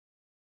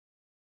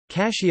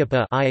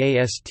Kashyapa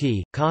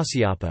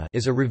Kashyapa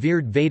is a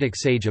revered Vedic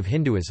sage of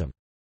Hinduism.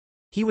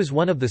 He was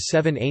one of the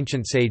 7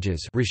 ancient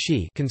sages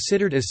rishi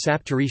considered as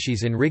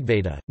Saptarishis in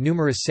Rigveda,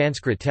 numerous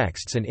Sanskrit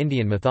texts and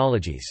Indian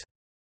mythologies.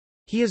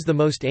 He is the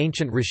most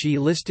ancient rishi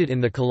listed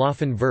in the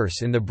colophon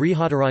verse in the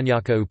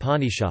Brihadaranyaka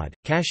Upanishad.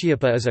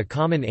 Kashyapa is a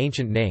common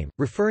ancient name,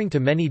 referring to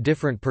many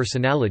different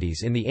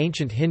personalities in the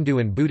ancient Hindu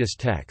and Buddhist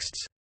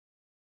texts.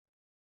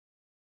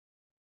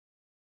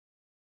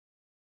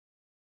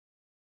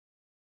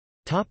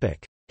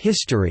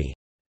 History.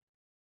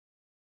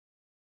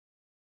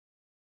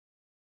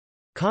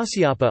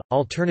 Kashyapa,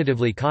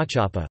 alternatively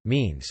Kashyapa,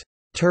 means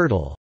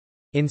turtle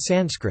in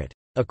Sanskrit.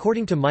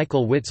 According to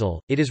Michael Witzel,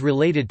 it is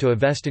related to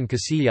Avestan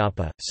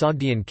Kasiyapa,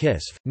 Sogdian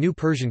Kisf, New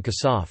Persian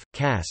Kasaf,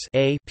 Kas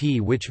a.p.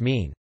 which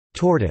mean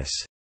tortoise,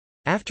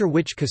 after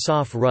which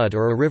Kasaf Rud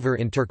or a river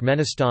in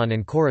Turkmenistan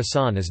and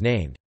Khorasan is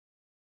named.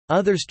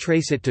 Others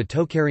trace it to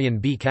Tocharian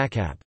B.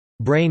 Kakap,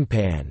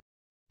 brainpan,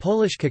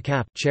 Polish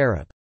Kakap,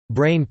 cherub,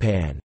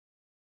 brainpan,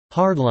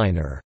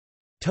 hardliner,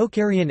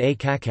 Tocharian A.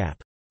 Kakap,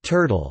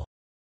 turtle,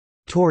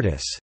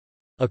 tortoise.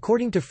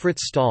 According to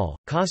Fritz Stahl,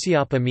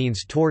 Kashyapa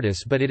means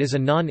tortoise, but it is a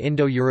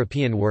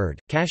non-Indo-European word.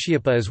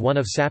 Kashyapa is one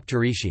of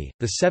Saptarishi,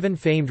 the 7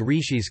 famed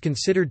rishis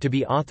considered to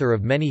be author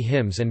of many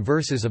hymns and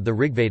verses of the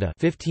Rigveda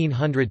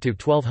 1500 to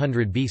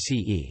 1200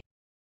 BCE.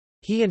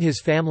 He and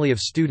his family of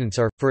students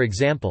are, for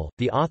example,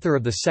 the author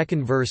of the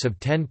 2nd verse of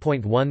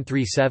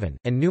 10.137,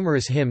 and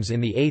numerous hymns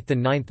in the 8th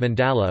and 9th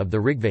mandala of the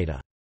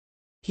Rigveda.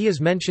 He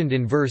is mentioned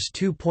in verse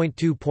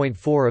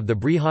 2.2.4 of the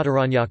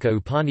Brihadaranyaka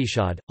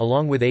Upanishad,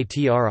 along with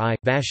Atri,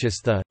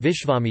 Vashistha,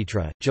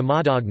 Vishvamitra,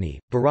 Jamadagni,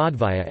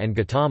 Bharadvaya and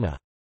Gautama.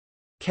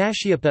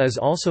 Kashyapa is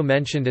also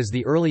mentioned as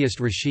the earliest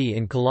rishi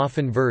in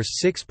colophon verse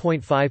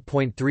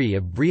 6.5.3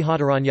 of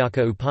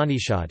Brihadaranyaka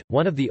Upanishad,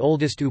 one of the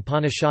oldest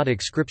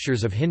Upanishadic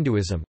scriptures of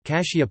Hinduism.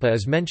 Kashyapa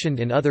is mentioned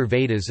in other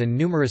Vedas and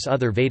numerous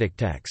other Vedic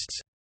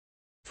texts.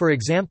 For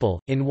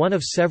example, in one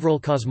of several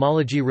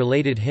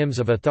cosmology-related hymns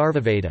of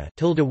Atharvaveda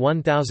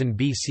 1000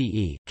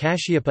 BCE,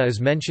 Kashyapa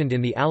is mentioned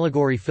in the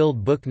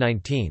allegory-filled Book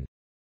 19.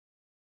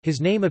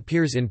 His name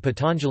appears in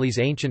Patanjali's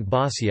ancient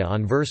Bhāsya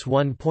on verse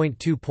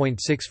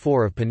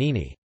 1.2.64 of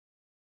Panini.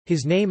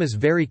 His name is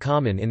very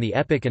common in the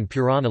epic and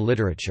Purana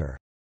literature.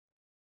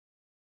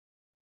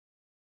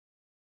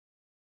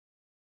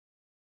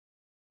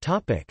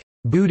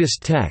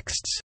 Buddhist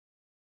texts.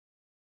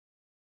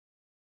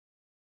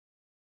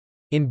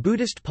 In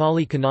Buddhist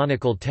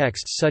poly-canonical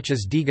texts such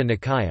as Digha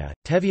Nikaya,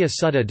 Tevya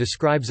Sutta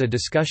describes a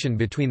discussion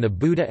between the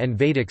Buddha and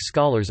Vedic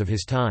scholars of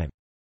his time.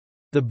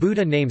 The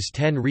Buddha names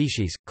 10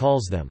 rishis,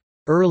 calls them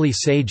early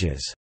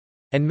sages,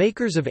 and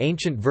makers of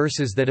ancient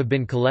verses that have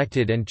been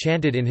collected and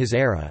chanted in his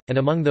era, and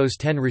among those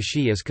 10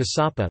 rishi is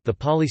Kasapa, the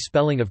Pali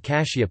spelling of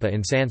Kashyapa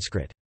in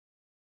Sanskrit.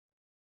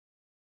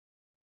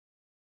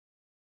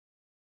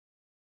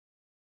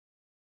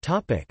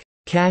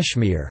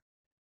 Kashmir.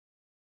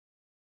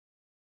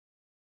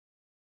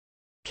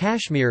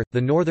 Kashmir,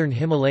 the northern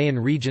Himalayan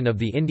region of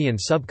the Indian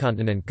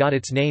subcontinent, got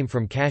its name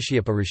from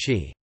Kashyapa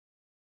Rishi.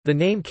 The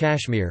name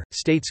Kashmir,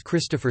 states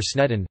Christopher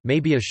Snedden, may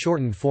be a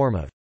shortened form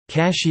of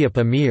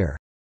Kashyapa Mir,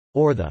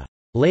 or the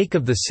Lake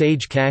of the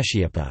Sage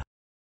Kashyapa,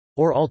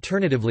 or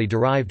alternatively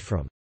derived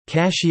from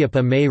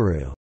Kashyapa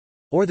Meru,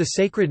 or the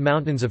sacred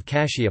mountains of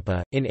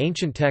Kashyapa. In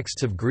ancient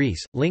texts of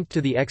Greece, linked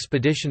to the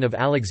expedition of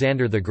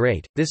Alexander the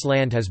Great, this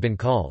land has been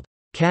called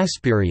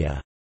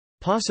Kasperia,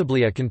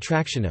 possibly a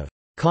contraction of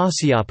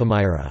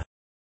Kashyapamira.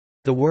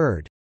 The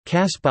word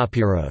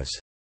Kaspapiros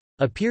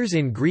appears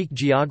in Greek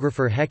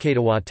geographer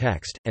Hecatawa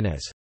text, and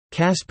as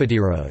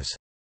Kaspadiros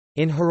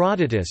in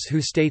Herodotus,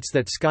 who states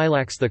that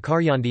Skylax the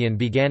Karyandian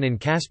began in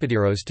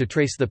Kaspadiros to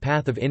trace the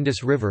path of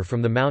Indus River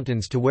from the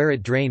mountains to where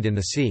it drained in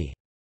the sea.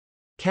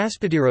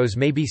 Kaspadiros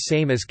may be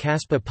same as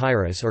Kaspa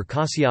Pyrus or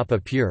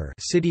Kashyapa Pure,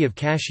 city of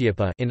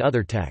Kashyapa in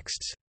other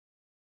texts.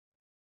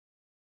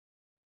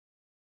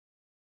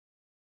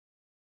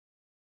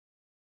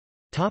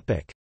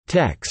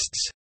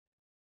 Texts.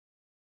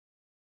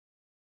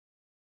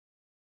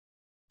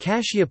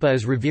 Kashyapa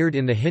is revered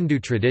in the Hindu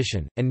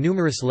tradition, and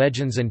numerous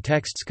legends and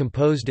texts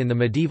composed in the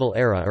medieval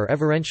era are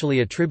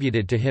everentially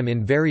attributed to him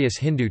in various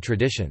Hindu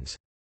traditions.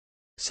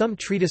 Some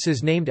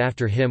treatises named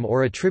after him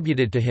or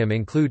attributed to him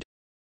include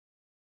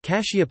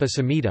Kashyapa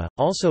Samhita,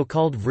 also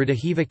called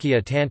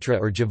Vridahivakya Tantra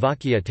or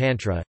Javakya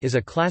Tantra, is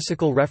a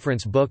classical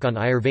reference book on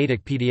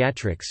Ayurvedic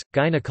pediatrics,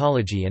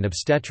 gynecology and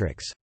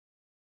obstetrics.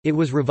 It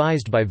was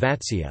revised by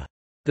Vatsya.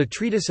 The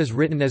treatise is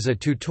written as a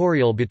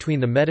tutorial between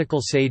the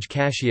medical sage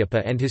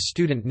Kashyapa and his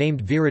student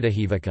named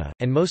Viradahivaka,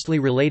 and mostly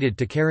related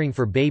to caring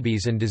for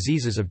babies and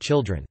diseases of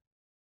children.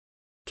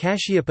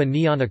 Kashyapa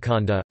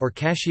Jnanakhanda, or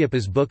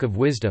Kashyapa's Book of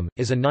Wisdom,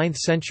 is a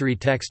 9th-century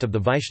text of the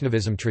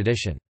Vaishnavism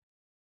tradition.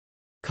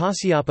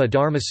 Kashyapa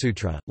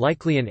Dharmasutra,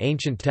 likely an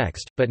ancient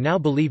text, but now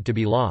believed to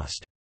be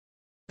lost.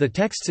 The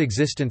text's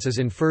existence is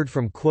inferred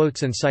from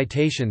quotes and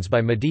citations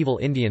by medieval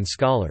Indian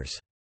scholars.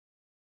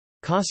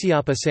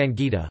 Kashyapa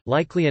Sangita,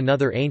 likely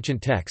another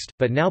ancient text,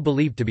 but now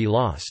believed to be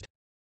lost.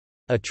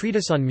 A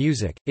treatise on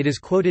music, it is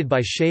quoted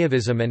by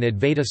Shaivism and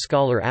Advaita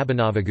scholar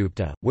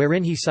Abhinavagupta,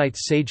 wherein he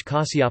cites sage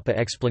Kashyapa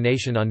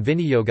explanation on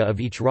Viniyoga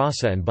of each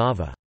rasa and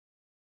bhava.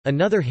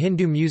 Another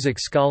Hindu music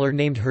scholar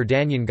named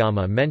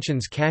Hridanyangama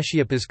mentions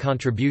Kashyapa's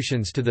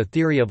contributions to the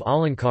theory of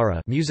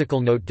alankara,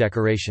 musical note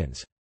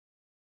decorations.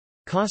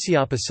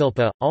 Kashyapa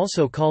Silpa,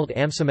 also called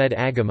Amsamed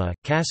Agama,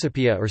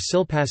 Kasapya or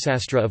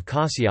Silpasastra of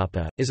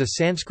Kashyapa, is a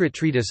Sanskrit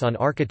treatise on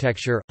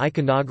architecture,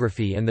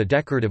 iconography and the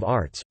decorative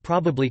arts,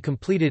 probably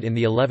completed in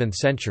the 11th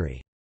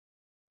century.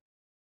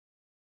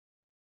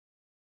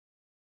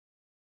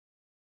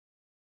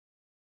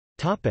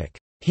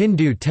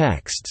 Hindu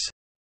texts.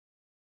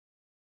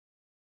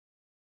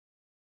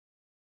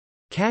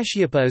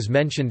 Kashyapa is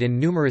mentioned in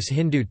numerous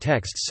Hindu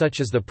texts such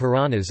as the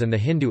Puranas and the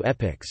Hindu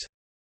epics.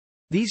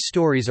 These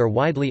stories are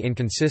widely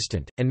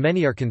inconsistent, and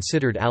many are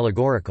considered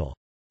allegorical.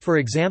 For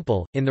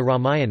example, in the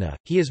Ramayana,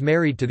 he is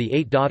married to the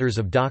 8 daughters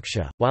of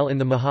Daksha, while in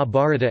the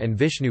Mahabharata and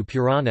Vishnu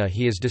Purana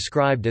he is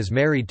described as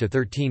married to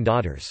 13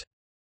 daughters.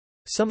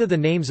 Some of the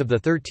names of the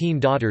 13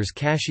 daughters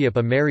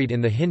Kashyapa married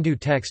in the Hindu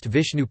text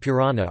Vishnu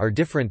Purana are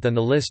different than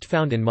the list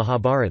found in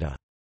Mahabharata.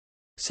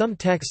 Some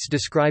texts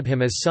describe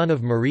him as son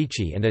of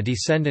Marichi and a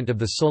descendant of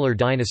the Solar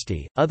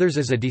dynasty, others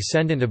as a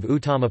descendant of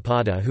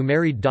Uttamapada who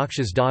married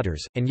Daksha's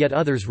daughters, and yet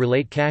others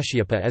relate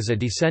Kashyapa as a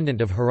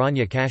descendant of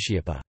Hiranya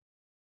Kashyapa.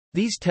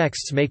 These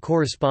texts may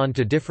correspond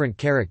to different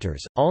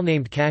characters, all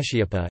named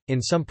Kashyapa.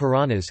 In some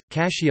Puranas,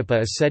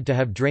 Kashyapa is said to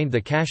have drained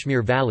the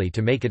Kashmir valley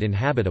to make it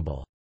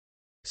inhabitable.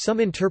 Some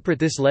interpret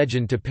this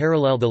legend to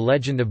parallel the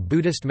legend of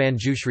Buddhist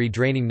Manjushri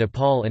draining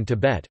Nepal and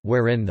Tibet,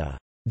 wherein the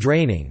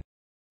draining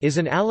is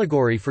an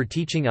allegory for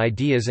teaching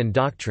ideas and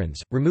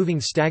doctrines,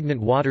 removing stagnant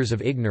waters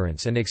of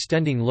ignorance and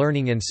extending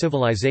learning and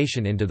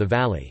civilization into the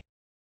valley.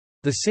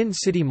 The Sindh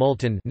city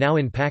Multan, now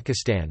in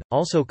Pakistan,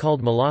 also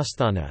called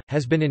Malasthana,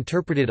 has been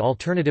interpreted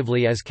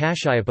alternatively as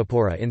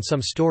Kashyapapura in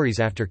some stories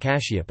after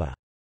Kashyapa.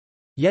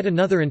 Yet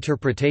another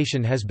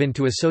interpretation has been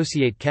to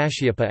associate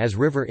Kashyapa as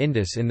River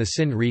Indus in the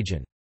Sindh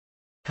region.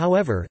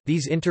 However,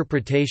 these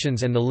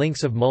interpretations and the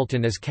links of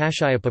Multan as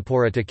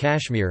Kashyapapura to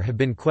Kashmir have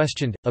been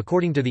questioned.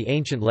 According to the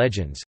ancient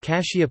legends,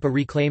 Kashyapa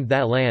reclaimed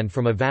that land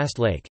from a vast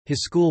lake,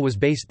 his school was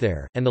based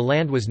there, and the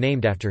land was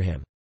named after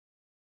him.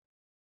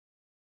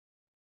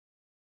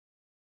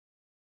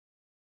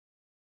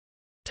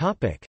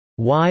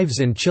 Wives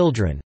and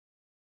children.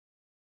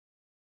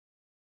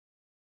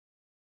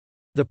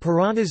 The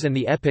Puranas and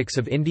the epics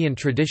of Indian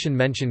tradition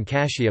mention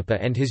Kashyapa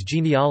and his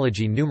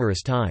genealogy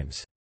numerous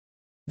times.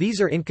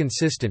 These are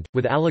inconsistent,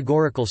 with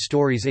allegorical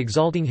stories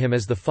exalting him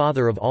as the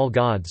father of all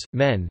gods,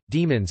 men,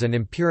 demons and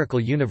empirical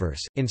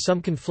universe, in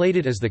some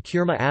conflated as the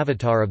Kurma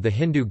avatar of the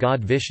Hindu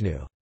god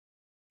Vishnu.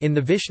 In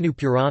the Vishnu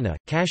Purana,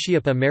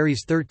 Kashyapa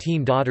marries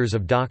 13 daughters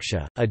of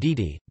Daksha: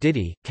 Aditi,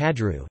 Diti,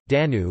 Kadru,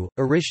 Danu,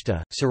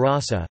 Arishta,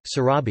 Sarasa,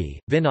 Sarabhi,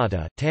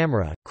 Vinata,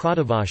 Tamra,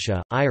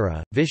 Kratavasha,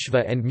 Ira,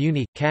 Vishva and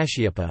Muni.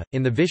 Kashyapa,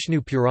 in the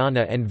Vishnu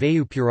Purana and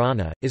Vayu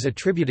Purana, is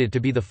attributed to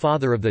be the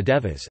father of the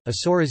Devas,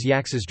 Asuras,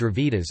 Yaksas,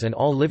 Dravidas and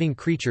all living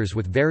creatures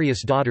with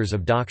various daughters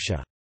of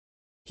Daksha.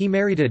 He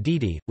married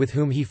Aditi, with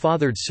whom he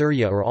fathered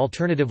Surya or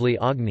alternatively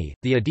Agni,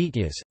 the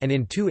Adityas, and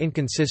in 2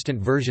 inconsistent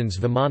versions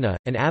Vamana,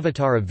 an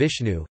avatar of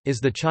Vishnu, is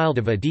the child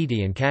of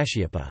Aditi and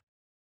Kashyapa.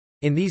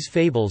 In these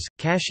fables,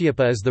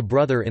 Kashyapa is the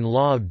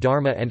brother-in-law of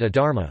Dharma and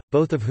Adharma,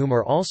 both of whom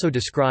are also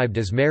described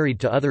as married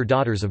to other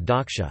daughters of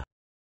Daksha.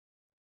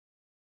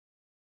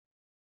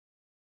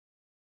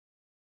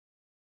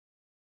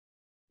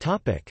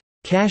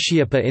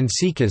 Kashyapa in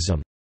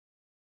Sikhism.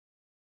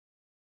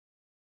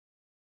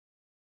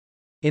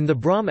 In the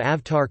Brahm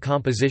Avatar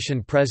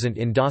composition present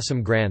in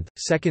Dasam Granth,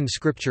 second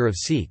scripture of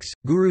Sikhs,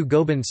 Guru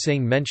Gobind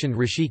Singh mentioned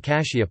Rishi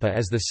Kashyapa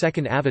as the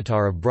second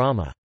avatar of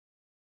Brahma.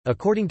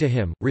 According to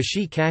him,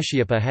 Rishi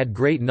Kashyapa had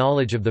great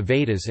knowledge of the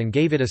Vedas and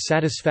gave it a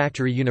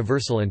satisfactory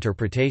universal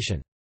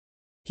interpretation.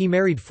 He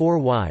married 4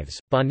 wives,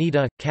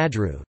 Banita,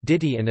 Kadru,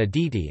 Diti and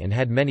Aditi, and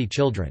had many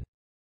children.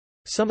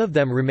 Some of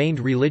them remained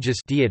religious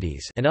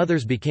deities and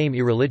others became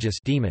irreligious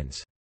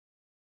demons.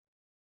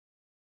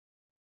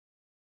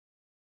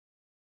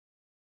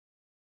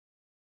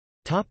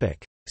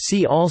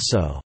 See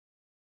also.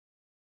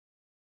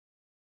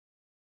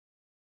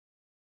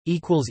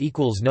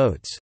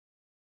 Notes